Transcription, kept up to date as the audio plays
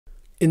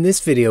In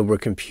this video, we're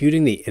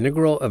computing the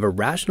integral of a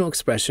rational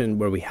expression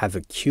where we have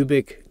a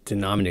cubic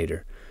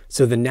denominator.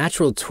 So the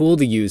natural tool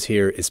to use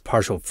here is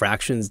partial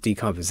fractions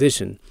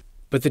decomposition.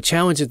 But the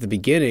challenge at the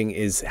beginning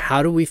is,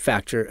 how do we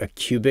factor a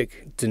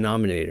cubic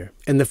denominator?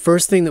 And the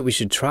first thing that we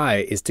should try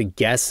is to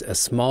guess a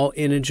small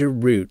integer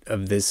root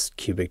of this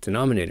cubic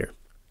denominator.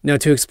 Now,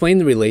 to explain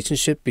the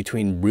relationship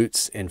between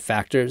roots and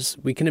factors,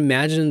 we can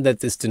imagine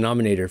that this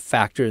denominator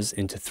factors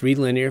into three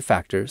linear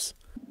factors.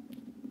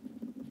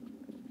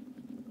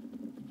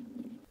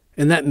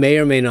 And that may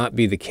or may not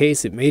be the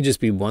case. It may just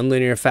be one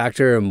linear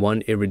factor and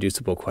one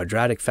irreducible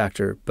quadratic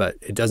factor, but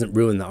it doesn't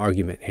ruin the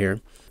argument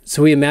here.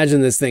 So we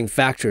imagine this thing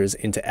factors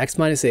into x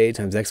minus a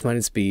times x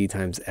minus b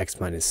times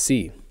x minus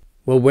c.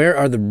 Well, where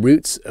are the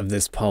roots of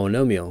this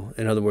polynomial?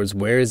 In other words,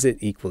 where is it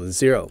equal to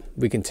 0?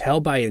 We can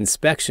tell by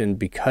inspection,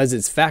 because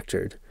it's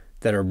factored,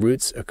 that our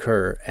roots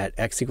occur at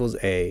x equals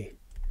a,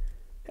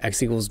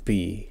 x equals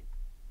b,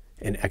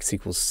 and x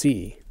equals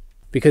c.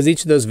 Because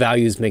each of those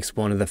values makes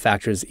one of the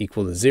factors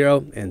equal to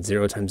 0, and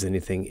 0 times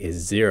anything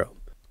is 0.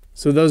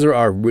 So those are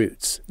our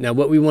roots. Now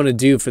what we want to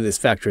do for this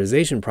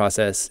factorization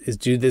process is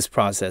do this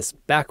process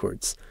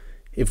backwards.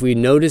 If we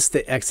notice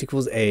that x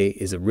equals a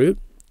is a root,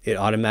 it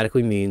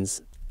automatically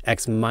means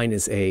x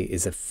minus a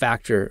is a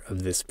factor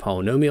of this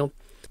polynomial.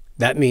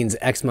 That means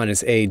x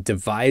minus a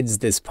divides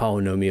this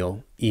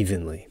polynomial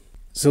evenly.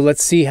 So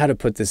let's see how to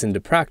put this into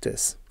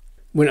practice.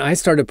 When I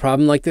start a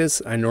problem like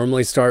this, I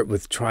normally start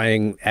with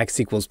trying x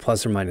equals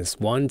plus or minus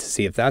 1 to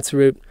see if that's a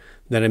root.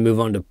 Then I move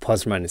on to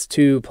plus or minus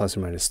 2, plus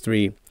or minus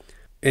 3.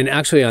 And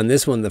actually on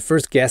this one, the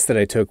first guess that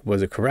I took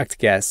was a correct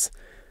guess.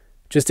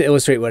 Just to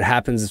illustrate what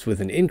happens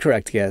with an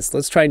incorrect guess,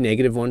 let's try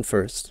 -1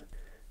 first.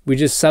 We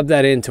just sub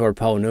that into our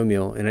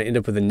polynomial, and I end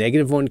up with a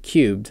 -1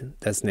 cubed,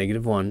 that's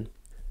 -1.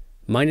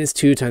 Minus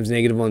 2 times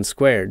 -1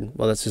 squared,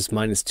 well, that's just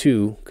minus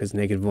 2, because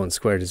 -1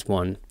 squared is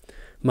 1.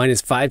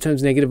 Minus 5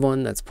 times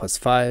 -1, that's plus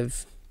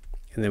 5.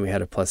 And then we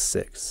had a plus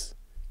 6.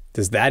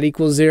 Does that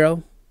equal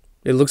 0?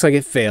 It looks like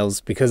it fails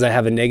because I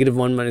have a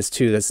 -1 minus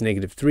 2, that's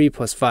 -3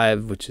 plus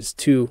 5, which is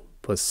 2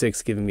 plus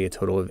 6, giving me a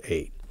total of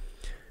 8.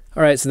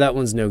 All right, so that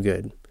one's no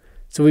good.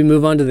 So we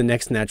move on to the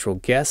next natural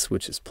guess,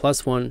 which is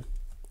plus 1.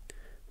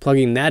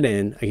 Plugging that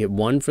in, I get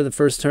 1 for the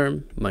first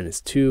term, minus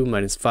 2,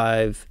 minus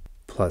 5,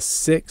 plus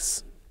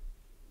 6.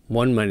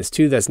 1 minus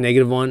 2, that's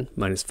 -1,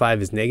 minus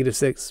 5 is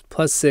 -6,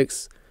 plus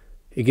 6.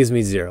 It gives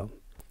me 0.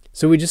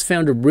 So we just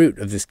found a root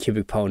of this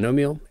cubic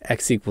polynomial,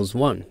 x equals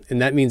 1,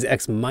 and that means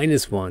x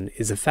minus 1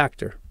 is a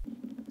factor.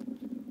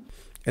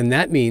 And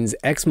that means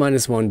x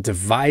minus 1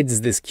 divides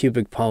this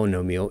cubic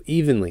polynomial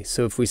evenly.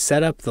 So if we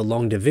set up the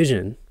long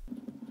division,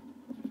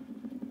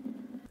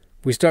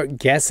 we start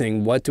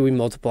guessing what do we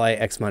multiply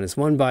x minus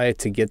 1 by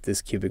to get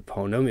this cubic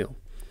polynomial.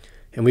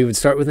 And we would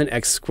start with an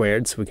x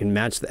squared, so we can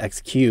match the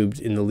x cubed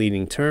in the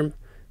leading term.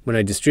 When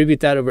I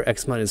distribute that over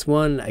x minus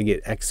 1, I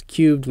get x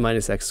cubed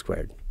minus x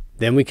squared.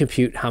 Then we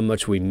compute how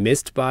much we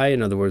missed by.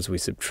 In other words, we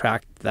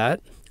subtract that.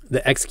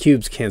 The x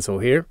cubes cancel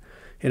here.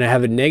 And I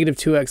have a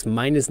 -2x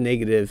minus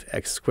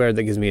 -x squared.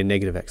 That gives me a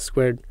 -x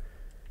squared.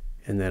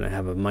 And then I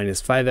have a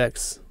minus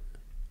 5x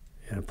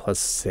and a plus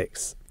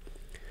 6.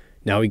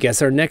 Now we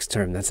guess our next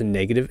term. That's a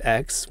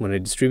 -x. When I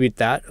distribute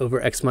that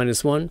over x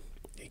minus 1,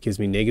 it gives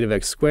me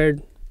 -x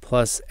squared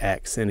plus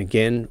x. And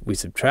again, we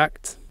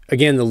subtract.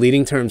 Again, the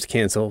leading terms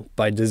cancel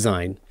by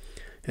design.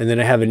 And then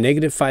I have a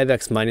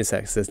 -5x minus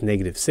x, that's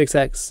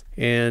 -6x,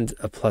 and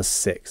a plus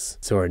 6.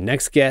 So our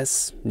next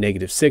guess,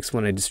 -6,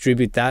 when I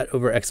distribute that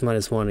over x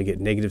minus 1, I get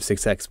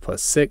 -6x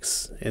plus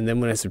 6. And then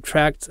when I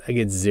subtract, I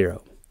get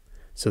 0.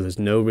 So there's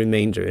no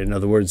remainder. In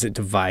other words, it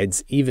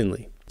divides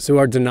evenly. So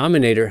our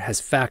denominator has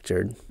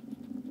factored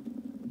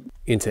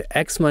into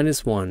x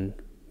minus 1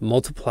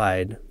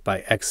 multiplied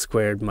by x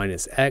squared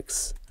minus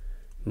x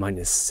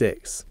minus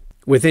 6.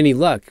 With any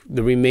luck,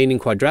 the remaining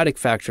quadratic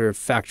factor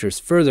factors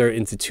further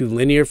into two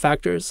linear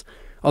factors.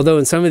 Although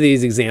in some of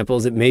these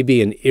examples, it may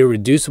be an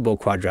irreducible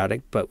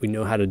quadratic, but we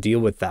know how to deal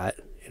with that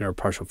in our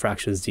partial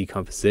fractions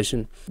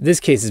decomposition. This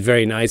case is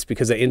very nice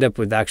because I end up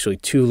with actually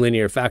two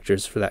linear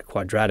factors for that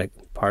quadratic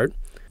part.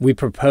 We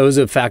propose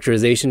a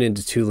factorization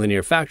into two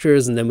linear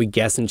factors, and then we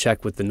guess and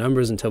check with the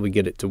numbers until we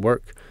get it to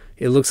work.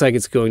 It looks like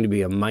it's going to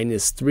be a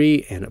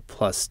 -3 and a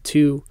plus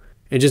 2.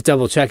 And just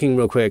double checking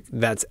real quick,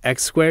 that's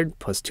x squared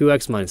plus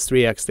 2x minus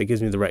 3x. That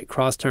gives me the right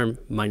cross term,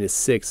 minus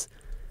 6.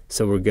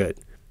 So we're good.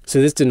 So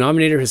this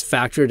denominator has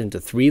factored into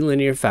three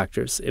linear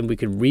factors, and we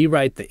can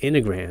rewrite the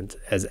integrand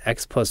as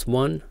x plus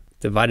 1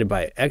 divided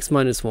by x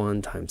minus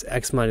 1 times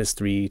x minus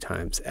 3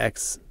 times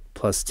x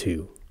plus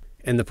 2.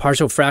 And the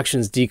partial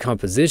fractions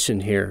decomposition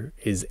here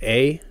is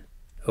a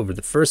over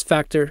the first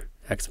factor,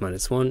 x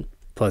minus 1,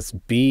 plus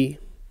b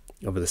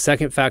over the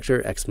second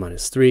factor, x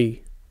minus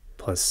 3,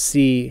 plus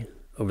c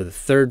over the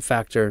third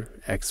factor,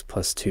 x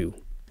plus 2.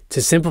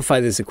 To simplify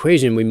this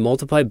equation, we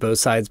multiply both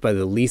sides by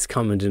the least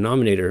common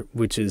denominator,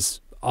 which is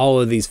all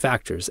of these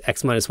factors,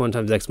 x minus 1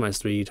 times x minus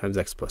 3 times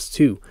x plus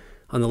 2.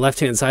 On the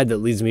left-hand side, that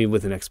leaves me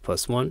with an x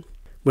plus 1.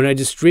 When I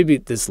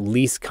distribute this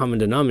least common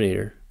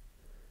denominator,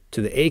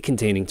 to the a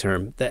containing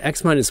term, the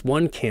x minus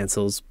 1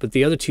 cancels, but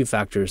the other two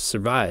factors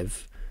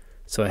survive.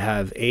 So I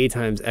have a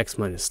times x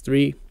minus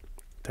 3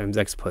 times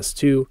x plus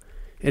 2,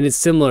 and it's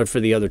similar for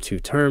the other two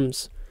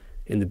terms.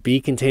 In the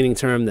b containing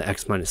term, the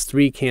x minus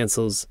 3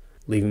 cancels,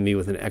 leaving me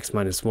with an x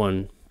minus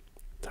 1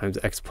 times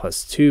x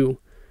plus 2,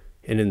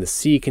 and in the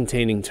c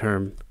containing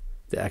term,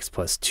 the x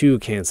plus 2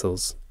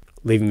 cancels,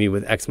 leaving me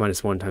with x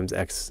minus 1 times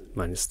x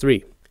minus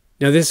 3.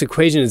 Now this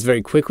equation is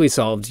very quickly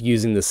solved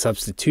using the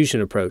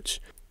substitution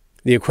approach.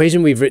 The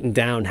equation we've written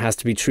down has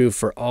to be true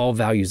for all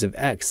values of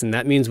x, and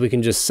that means we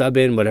can just sub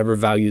in whatever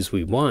values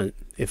we want.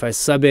 If I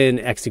sub in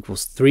x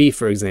equals 3,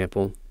 for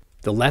example,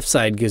 the left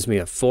side gives me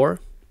a 4,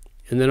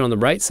 and then on the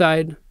right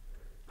side,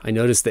 I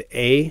notice that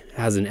a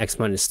has an x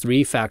minus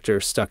 3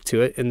 factor stuck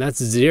to it, and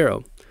that's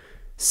 0.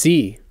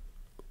 C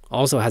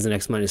also has an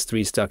x minus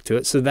 3 stuck to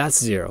it, so that's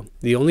 0.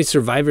 The only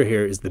survivor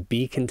here is the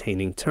b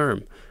containing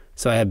term.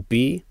 So I have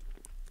b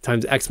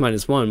times x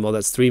minus 1, well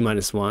that's 3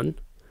 minus 1,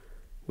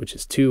 which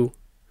is 2,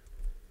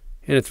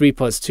 and a 3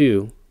 plus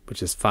 2,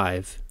 which is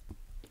 5.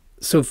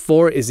 So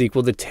 4 is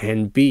equal to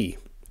 10b.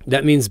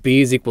 That means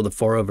b is equal to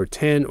 4 over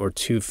 10, or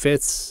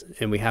 2/5,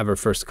 and we have our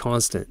first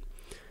constant.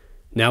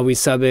 Now we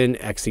sub in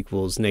x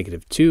equals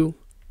negative 2.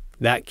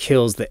 That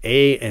kills the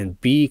a and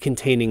b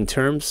containing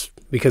terms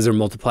because they're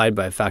multiplied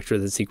by a factor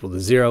that's equal to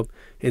 0.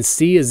 And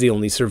c is the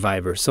only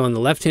survivor. So on the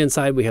left-hand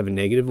side, we have a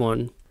negative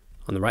 1.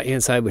 On the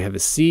right-hand side, we have a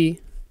c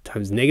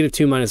times negative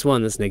 2 minus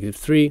 1, that's negative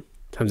 3,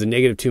 times a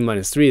negative 2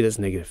 minus 3, that's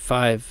negative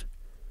 5.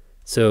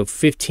 So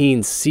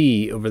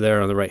 15c over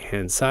there on the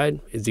right-hand side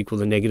is equal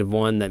to negative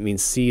 1. That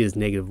means c is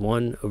negative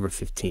 1 over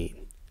 15.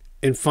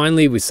 And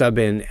finally, we sub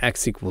in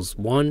x equals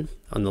 1.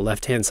 On the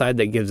left-hand side,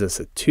 that gives us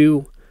a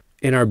 2.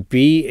 And our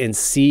b and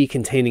c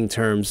containing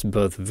terms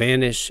both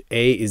vanish.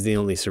 A is the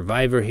only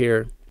survivor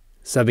here.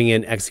 Subbing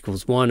in x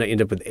equals 1, I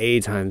end up with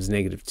a times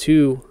negative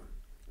 2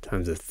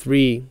 times a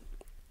 3.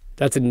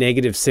 That's a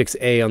negative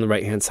 6a on the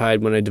right-hand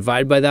side. When I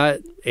divide by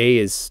that, a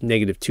is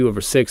negative 2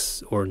 over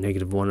 6, or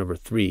negative 1 over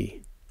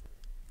 3.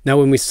 Now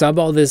when we sub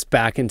all this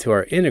back into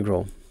our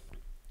integral,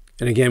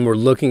 and again we're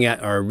looking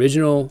at our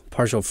original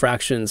partial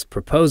fractions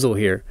proposal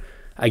here,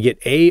 I get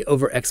a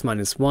over x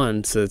minus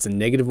 1, so it's a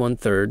negative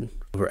 1/3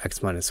 over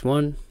x minus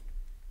 1,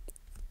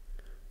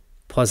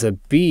 plus a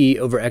b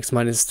over x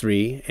minus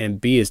 3, and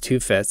b is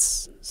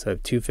 2/5, so I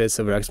have 2/5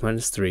 over x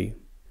minus 3,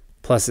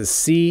 plus a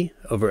c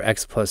over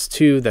x plus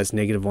 2, that's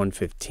negative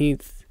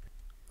 1/15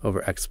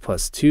 over x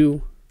plus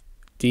 2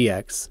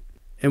 dx.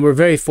 And we're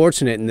very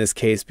fortunate in this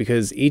case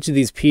because each of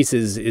these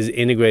pieces is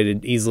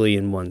integrated easily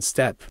in one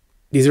step.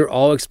 These are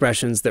all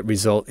expressions that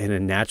result in a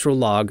natural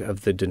log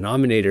of the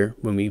denominator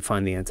when we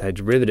find the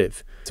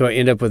antiderivative. So I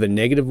end up with a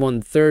negative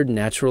 1/3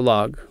 natural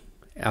log,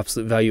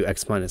 absolute value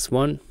x minus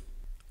 1,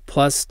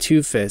 plus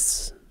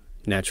 2/5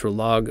 natural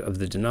log of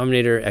the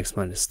denominator x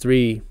minus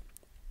 3,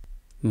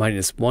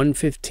 minus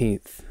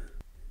 1/15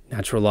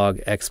 natural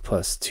log x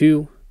plus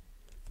 2,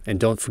 and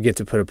don't forget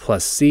to put a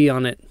plus c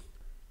on it,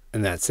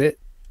 and that's it.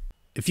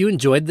 If you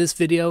enjoyed this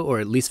video, or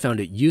at least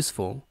found it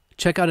useful,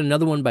 check out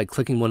another one by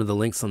clicking one of the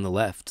links on the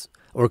left,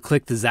 or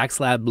click the Zach's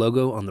Lab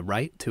logo on the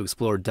right to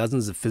explore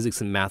dozens of physics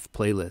and math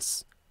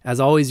playlists. As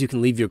always, you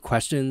can leave your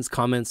questions,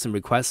 comments, and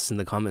requests in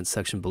the comments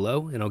section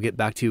below, and I'll get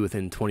back to you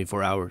within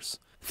 24 hours.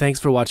 Thanks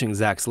for watching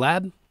Zach's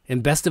Lab,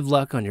 and best of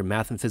luck on your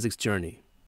math and physics journey.